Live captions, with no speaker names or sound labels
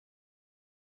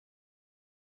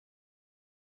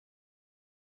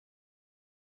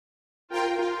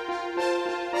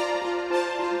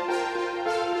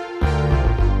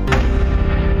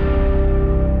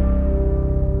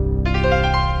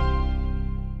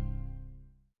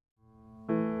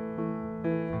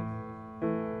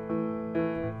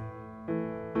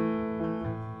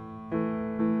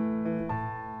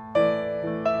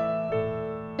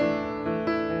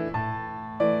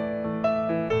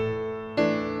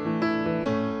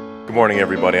Good morning,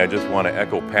 everybody. I just want to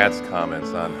echo Pat's comments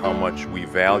on how much we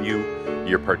value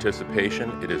your participation.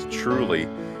 It is truly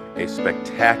a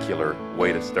spectacular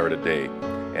way to start a day,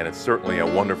 and it's certainly a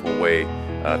wonderful way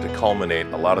to culminate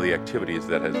a lot of the activities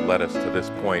that has led us to this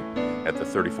point at the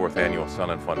 34th Annual Sun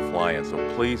and Fun Fly-In.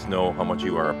 So please know how much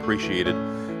you are appreciated.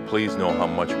 Please know how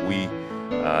much we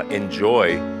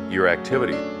enjoy your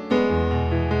activity.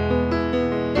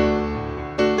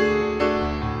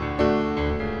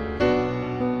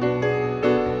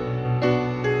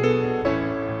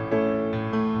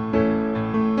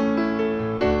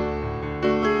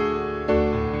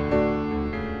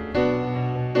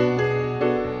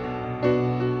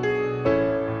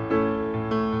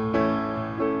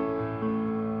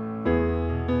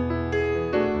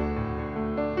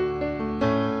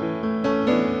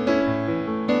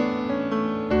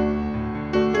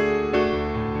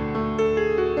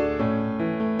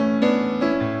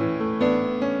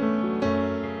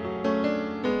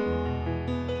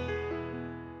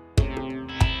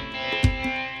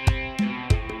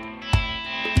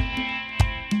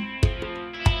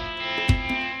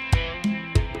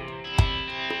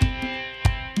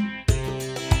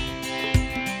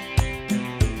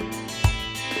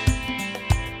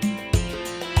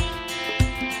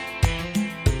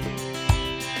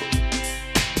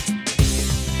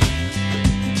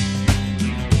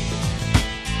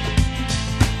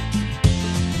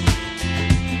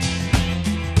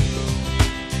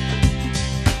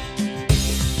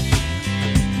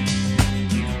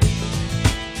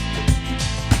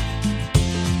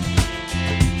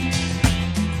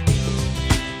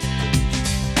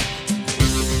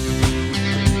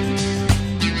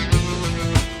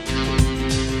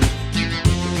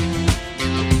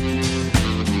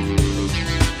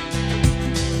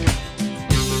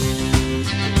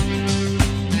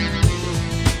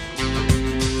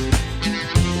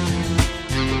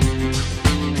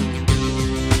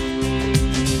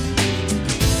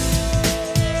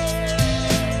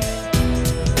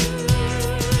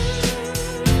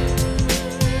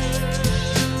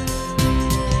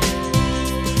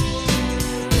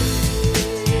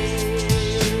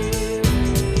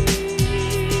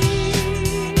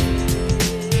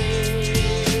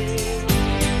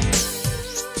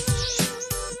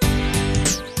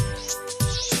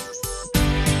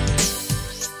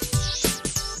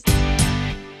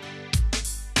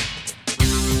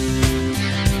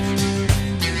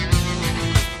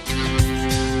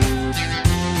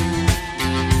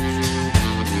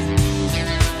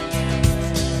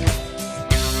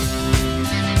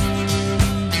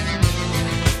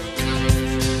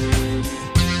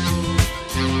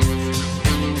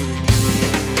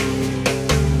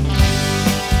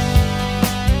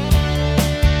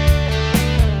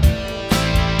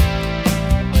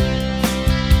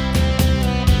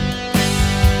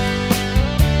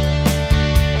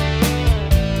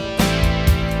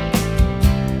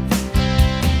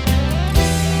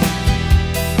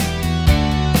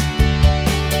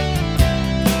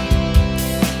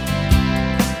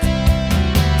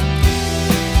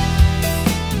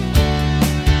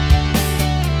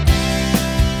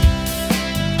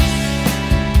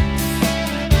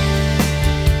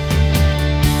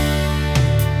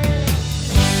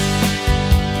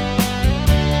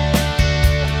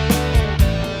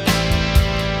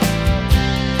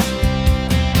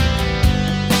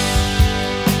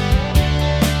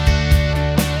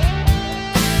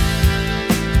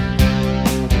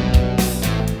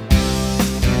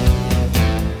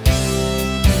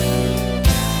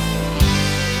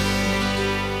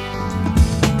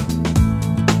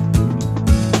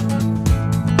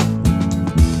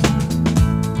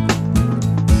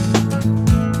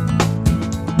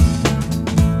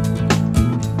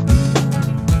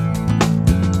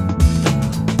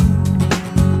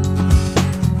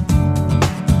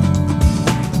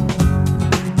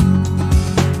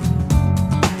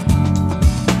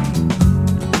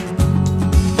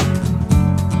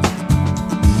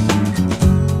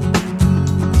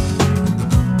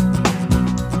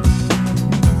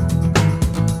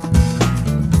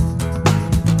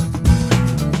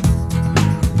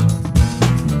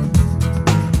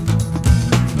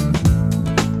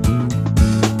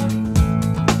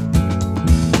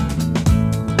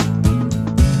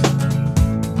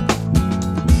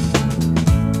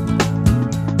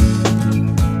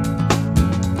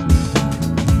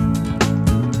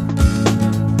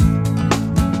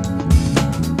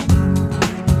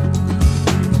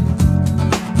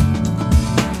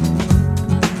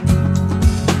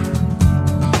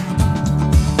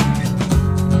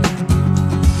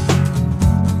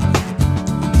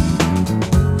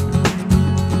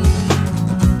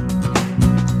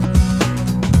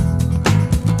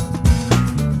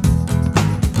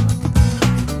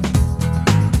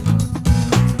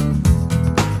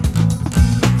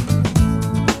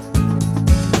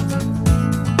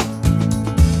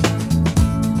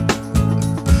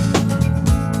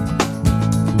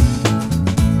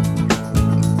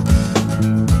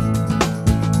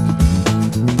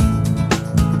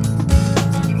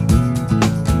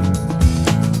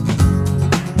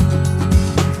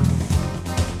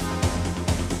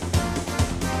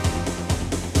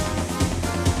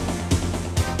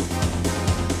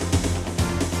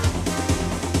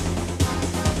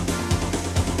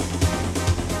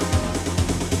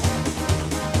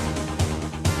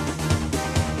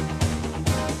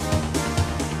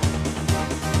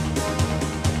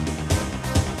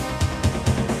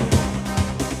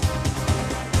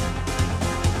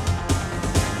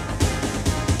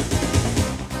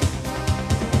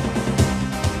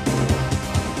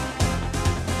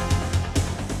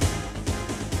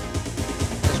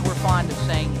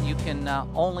 can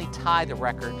only tie the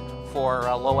record for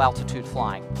low altitude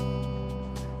flying.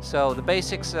 So the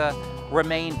basics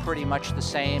remain pretty much the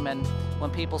same, and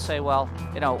when people say, well,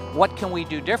 what can we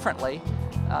do differently?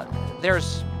 There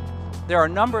are a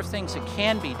number of things that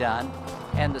can be done,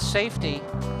 and the safety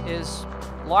is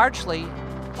largely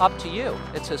up to you.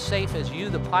 It's as safe as you,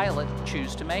 the pilot,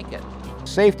 choose to make it.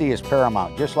 Safety is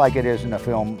paramount, just like it is in the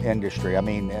film industry. I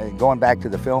mean, going back to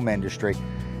the film industry,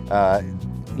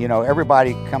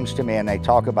 everybody comes to me and they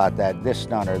talk about this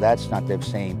stunt or that stunt they've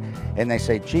seen, and they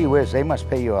say, gee whiz, they must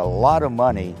pay you a lot of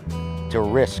money to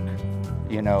risk,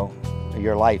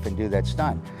 your life and do that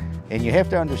stunt. And you have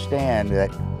to understand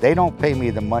that they don't pay me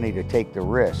the money to take the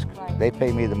risk. Right. They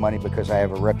pay me the money because I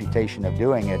have a reputation of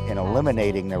doing it and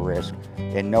eliminating the risk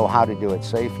and know how to do it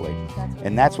safely.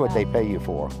 And that's what they pay you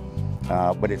for.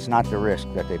 But it's not the risk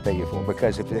that they pay you for,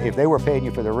 because if they were paying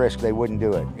you for the risk, they wouldn't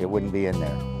do it. It wouldn't be in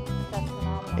there.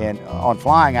 And on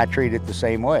flying, I treat it the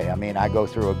same way. I mean, I go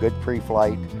through a good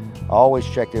pre-flight, always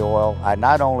check the oil. I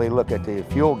not only look at the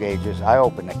fuel gauges, I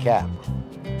open the cap.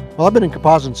 Well, I've been in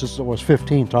composites since I was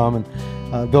 15, Tom,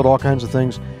 and built all kinds of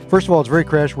things. First of all, it's very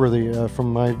crash-worthy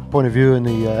from my point of view in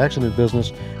the accident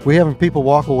business. We have people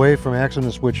walk away from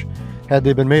accidents which, had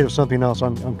they been made of something else,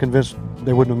 I'm convinced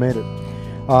they wouldn't have made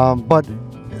it. But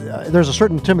there's a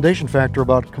certain intimidation factor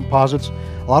about composites.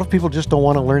 A lot of people just don't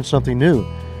want to learn something new.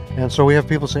 And so we have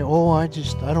people say, oh, I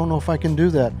don't know if I can do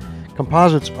that.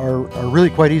 Composites are really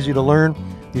quite easy to learn.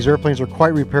 These airplanes are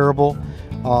quite repairable.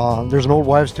 There's an old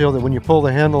wives' tale that when you pull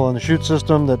the handle on the chute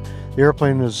system, that the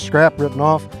airplane is scrap written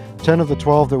off. 10 of the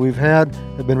 12 that we've had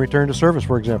have been returned to service,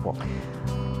 for example.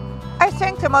 I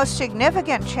think the most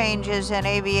significant changes in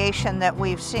aviation that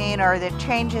we've seen are the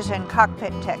changes in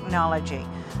cockpit technology.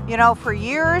 For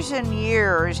years and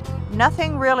years,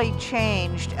 nothing really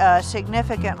changed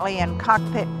significantly in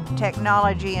cockpit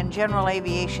technology in general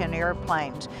aviation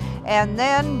airplanes. And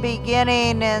then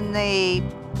beginning in the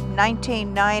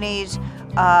 1990s,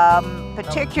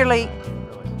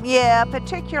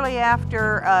 particularly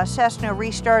after Cessna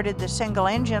restarted the single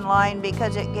engine line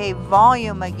because it gave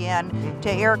volume again to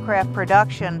aircraft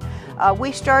production,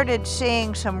 we started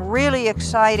seeing some really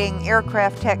exciting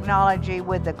aircraft technology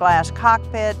with the glass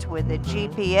cockpits, with the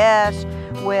GPS,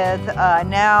 with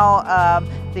now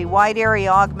the wide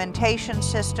area augmentation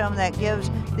system that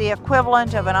gives the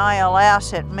equivalent of an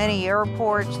ILS at many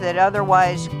airports that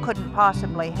otherwise couldn't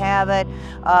possibly have it.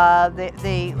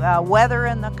 The weather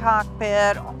in the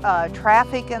cockpit,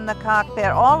 traffic in the cockpit,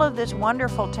 all of this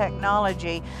wonderful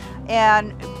technology.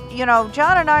 And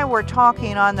John and I were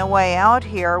talking on the way out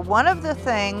here. One of the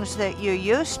things that you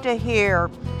used to hear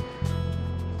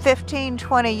 15,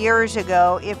 20 years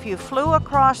ago, if you flew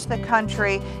across the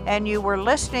country and you were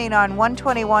listening on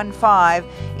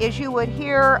 121.5, is you would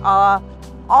hear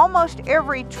almost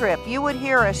every trip, you would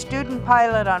hear a student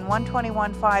pilot on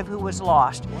 121.5 who was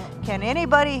lost. Can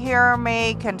anybody hear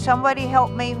me? Can somebody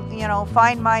help me,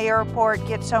 find my airport,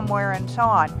 get somewhere, and so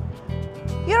on?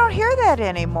 You don't hear that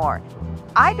anymore.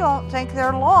 I don't think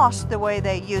they're lost the way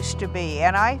they used to be,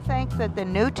 and I think that the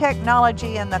new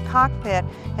technology in the cockpit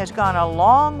has gone a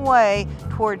long way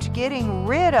towards getting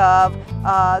rid of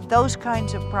those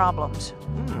kinds of problems.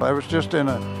 I was just in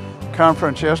a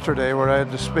conference yesterday where I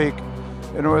had to speak,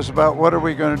 and it was about what are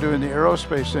we going to do in the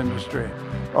aerospace industry.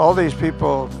 All these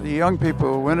people, the young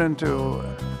people who went into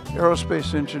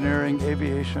aerospace engineering,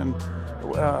 aviation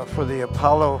for the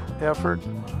Apollo effort,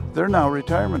 they're now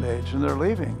retirement age and they're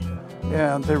leaving.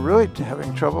 And they're really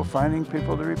having trouble finding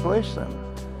people to replace them.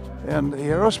 And the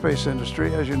aerospace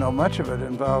industry, as you know, much of it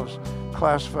involves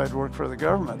classified work for the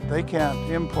government. They can't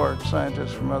import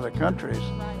scientists from other countries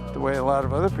the way a lot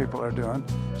of other people are doing.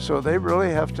 So they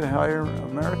really have to hire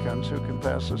Americans who can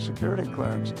pass the security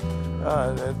clearance.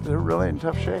 They're really in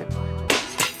tough shape.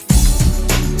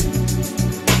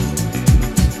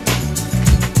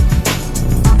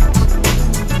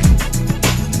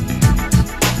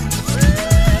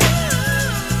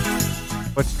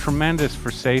 It's tremendous for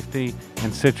safety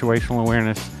and situational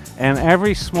awareness, and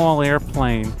every small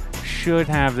airplane should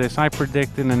have this. I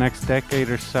predict in the next decade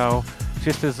or so,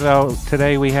 just as though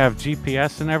today we have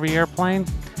GPS in every airplane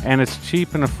and it's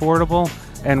cheap and affordable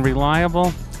and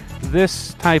reliable,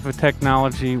 this type of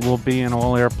technology will be in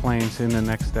all airplanes in the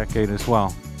next decade as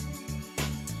well.